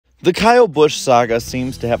The Kyle Busch saga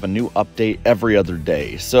seems to have a new update every other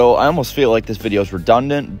day, so I almost feel like this video is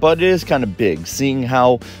redundant, but it is kind of big, seeing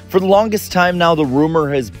how for the longest time now the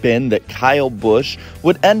rumor has been that Kyle Busch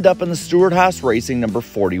would end up in the Stewart-Haas Racing number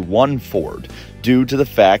 41 Ford, due to the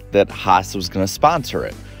fact that Haas was going to sponsor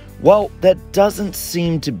it. Well, that doesn't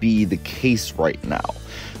seem to be the case right now,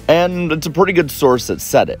 and it's a pretty good source that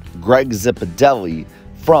said it, Greg Zipadelli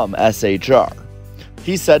from SHR.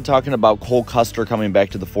 He said, talking about Cole Custer coming back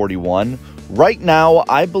to the 41, right now,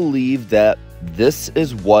 I believe that this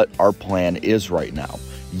is what our plan is right now.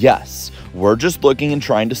 Yes, we're just looking and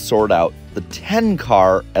trying to sort out the 10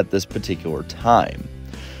 car at this particular time.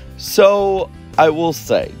 So I will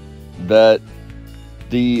say that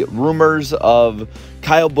the rumors of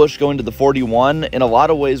Kyle Busch going to the 41 in a lot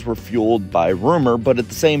of ways were fueled by rumor, but at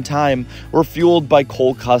the same time were fueled by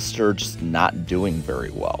Cole Custer just not doing very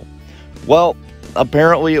well. Well,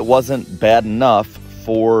 apparently it wasn't bad enough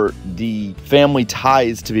for the family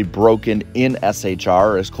ties to be broken in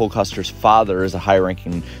SHR, as Cole Custer's father is a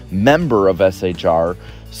high-ranking member of SHR,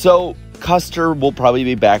 so Custer will probably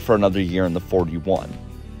be back for another year in the 41.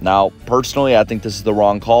 Now, personally, I think this is the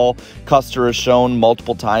wrong call. Custer has shown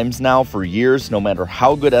multiple times now for years, no matter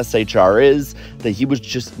how good SHR is, that he was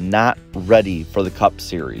just not ready for the Cup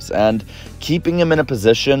Series. And keeping him in a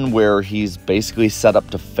position where he's basically set up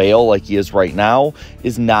to fail like he is right now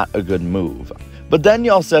is not a good move. But then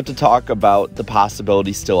you also have to talk about the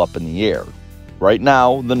possibility still up in the air. Right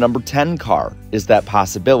now, the number 10 car is that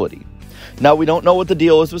possibility. Now, we don't know what the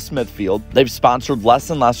deal is with Smithfield. They've sponsored less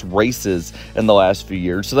and less races in the last few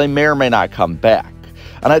years, so they may or may not come back.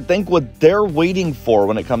 And I think what they're waiting for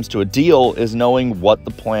when it comes to a deal is knowing what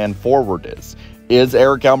the plan forward is. Is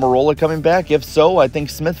Aric Almirola coming back? If so, I think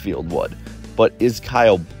Smithfield would. But is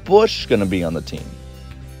Kyle Busch going to be on the team?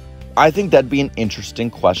 I think that'd be an interesting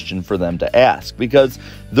question for them to ask, because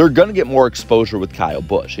they're going to get more exposure with Kyle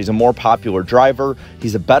Busch. He's a more popular driver,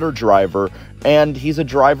 he's a better driver, and he's a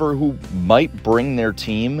driver who might bring their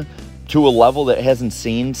team to a level that hasn't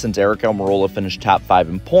seen since Aric Almirola finished top 5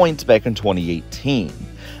 in points back in 2018.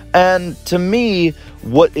 And to me,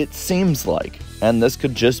 what it seems like, and this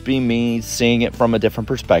could just be me seeing it from a different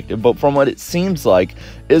perspective, but from what it seems like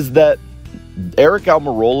is that Aric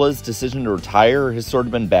Almirola's decision to retire has sort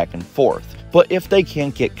of been back and forth. But if they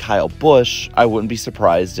can't get Kyle Busch, I wouldn't be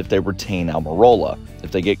surprised if they retain Almirola.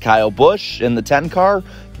 If they get Kyle Busch in the 10 car,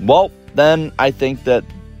 well, then I think that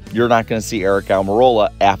you're not going to see Aric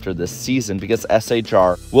Almirola after this season, because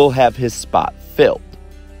SHR will have his spot filled.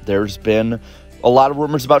 There's been a lot of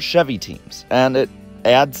rumors about Chevy teams, and it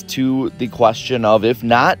adds to the question of, if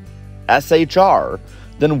not SHR,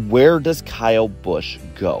 then where does Kyle Busch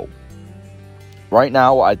go? Right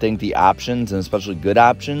now, I think the options, and especially good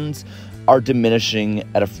options, are diminishing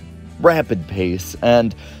at a rapid pace,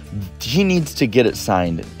 and he needs to get it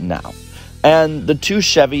signed now. And the two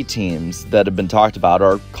Chevy teams that have been talked about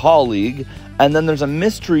are Kaulig, and then there's a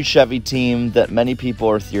mystery Chevy team that many people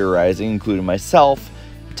are theorizing, including myself,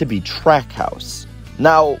 to be Trackhouse.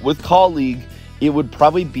 Now, with Kaulig, it would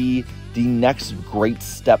probably be the next great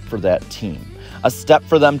step for that team. A step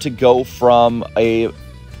for them to go from a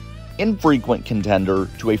infrequent contender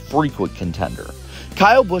to a frequent contender.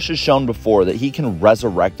 Kyle Busch has shown before that he can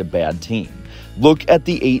resurrect a bad team. Look at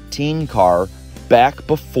the 18 car back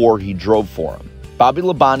before he drove for him. Bobby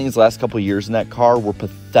Labonte's last couple years in that car were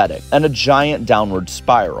pathetic and a giant downward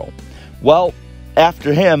spiral. Well,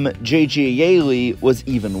 after him, J.J. Yaley was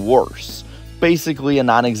even worse. Basically a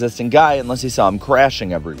non-existent guy unless you saw him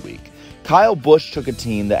crashing every week. Kyle Busch took a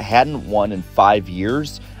team that hadn't won in 5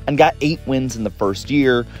 years and got 8 wins in the first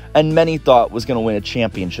year, and many thought was going to win a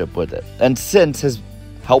championship with it, and since has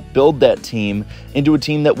helped build that team into a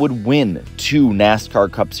team that would win 2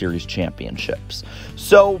 NASCAR Cup Series championships.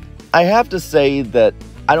 So I have to say that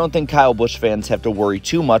I don't think Kyle Busch fans have to worry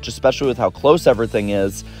too much, especially with how close everything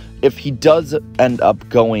is, if he does end up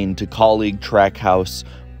going to Kaulig, Trackhouse,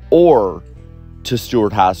 or to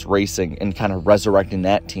Stewart-Haas Racing and kind of resurrecting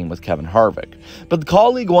that team with Kevin Harvick. But the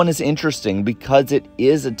Kaulig one is interesting because it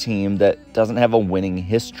is a team that doesn't have a winning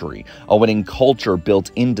history, a winning culture built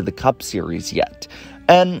into the Cup Series yet.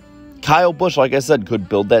 And Kyle Busch, like I said, could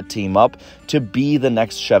build that team up to be the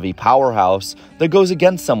next Chevy powerhouse that goes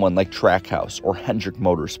against someone like Trackhouse or Hendrick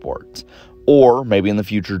Motorsports, or maybe in the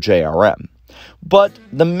future JRM. But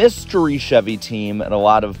the mystery Chevy team in a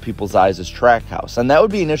lot of people's eyes is Trackhouse, and that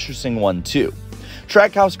would be an interesting one too.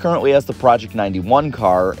 Trackhouse currently has the Project 91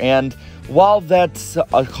 car, and while that's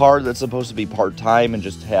a car that's supposed to be part-time and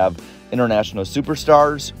just have international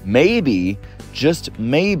superstars, maybe, just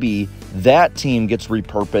maybe, that team gets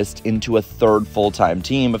repurposed into a third full-time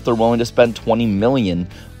team if they're willing to spend $20 million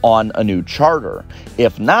on a new charter.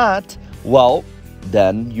 If not, well,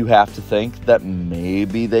 then you have to think that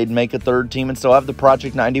maybe they'd make a third team and still have the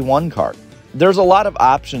Project 91 car. There's a lot of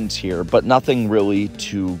options here, but nothing really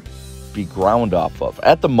to be ground off of.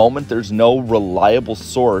 At the moment, there's no reliable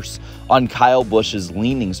source on Kyle Busch's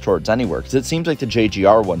leanings towards anywhere, because it seems like the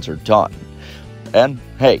JGR ones are done. And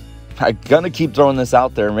hey, I'm gonna keep throwing this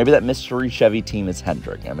out there. Maybe that mystery Chevy team is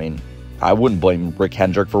Hendrick. I mean, I wouldn't blame Rick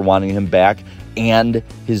Hendrick for wanting him back and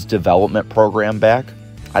his development program back.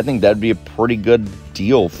 I think that'd be a pretty good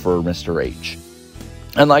deal for Mr. H.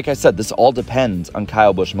 And like I said, this all depends on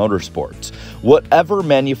Kyle Busch Motorsports. Whatever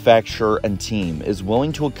manufacturer and team is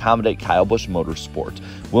willing to accommodate Kyle Busch Motorsports,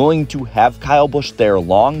 willing to have Kyle Busch there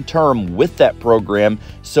long term with that program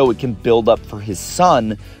so it can build up for his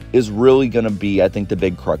son, is really going to be, I think, the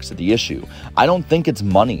big crux of the issue. I don't think it's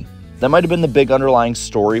money. That might have been the big underlying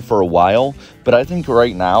story for a while, but I think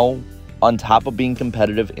right now, on top of being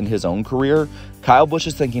competitive in his own career, Kyle Busch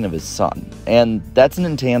is thinking of his son, and that's an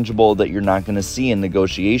intangible that you're not going to see in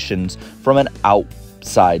negotiations from an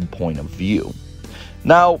outside point of view.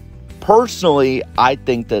 Now, personally, I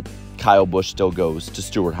think that Kyle Busch still goes to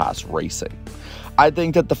Stewart-Haas Racing. I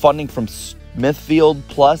think that the funding from Smithfield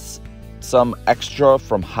plus some extra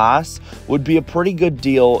from Haas would be a pretty good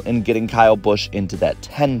deal in getting Kyle Busch into that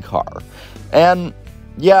 10 car. And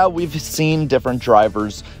yeah, we've seen different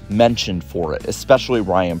drivers mentioned for it, especially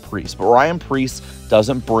Ryan Preece. But Ryan Preece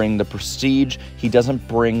doesn't bring the prestige. He doesn't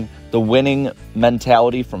bring the winning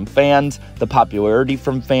mentality from fans, the popularity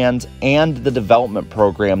from fans, and the development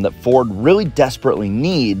program that Ford really desperately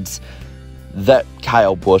needs that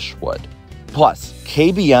Kyle Busch would. Plus,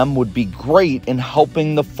 KBM would be great in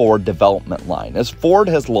helping the Ford development line, as Ford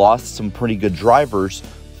has lost some pretty good drivers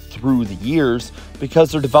through the years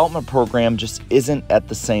because their development program just isn't at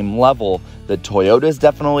the same level that Toyota's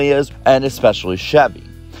definitely is, and especially Chevy.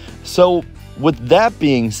 So with that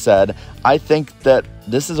being said, I think that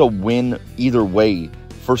this is a win either way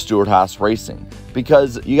for Stewart-Haas Racing,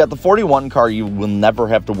 because you got the 41 car you will never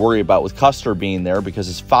have to worry about with Custer being there because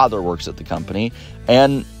his father works at the company,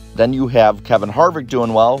 and then you have Kevin Harvick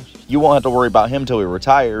doing well. You won't have to worry about him till he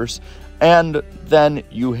retires. And then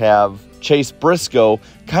you have Chase Briscoe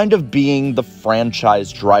kind of being the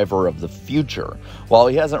franchise driver of the future. While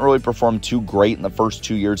he hasn't really performed too great in the first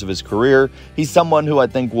 2 years of his career, he's someone who I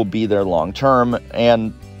think will be there long term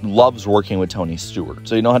and loves working with Tony Stewart,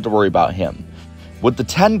 so you don't have to worry about him. With the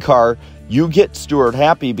 10 car, you get Stewart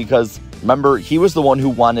happy because, remember, he was the one who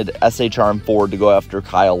wanted SHR and Ford to go after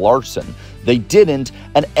Kyle Larson. They didn't,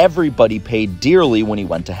 and everybody paid dearly when he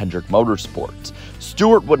went to Hendrick Motorsports.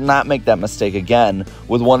 Stewart would not make that mistake again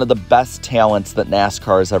with one of the best talents that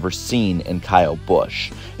NASCAR has ever seen in Kyle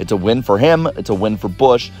Busch. It's a win for him, it's a win for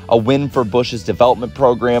Busch, a win for Busch's development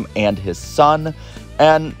program and his son,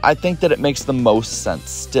 and I think that it makes the most sense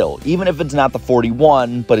still, even if it's not the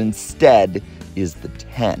 41, but instead is the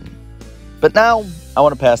 10. But now, I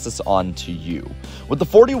want to pass this on to you. With the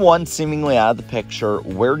 41 seemingly out of the picture,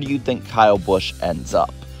 where do you think Kyle Busch ends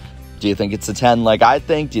up? Do you think it's a 10 like I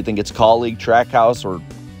think? Do you think it's Kaulig, Trackhouse, or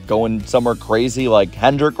going somewhere crazy like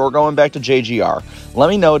Hendrick, or going back to JGR? Let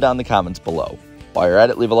me know down in the comments below. While you're at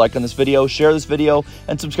it, leave a like on this video, share this video,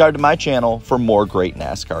 and subscribe to my channel for more great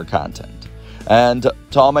NASCAR content. And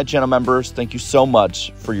to all my channel members, thank you so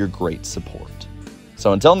much for your great support.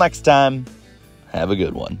 So until next time, have a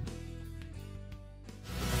good one.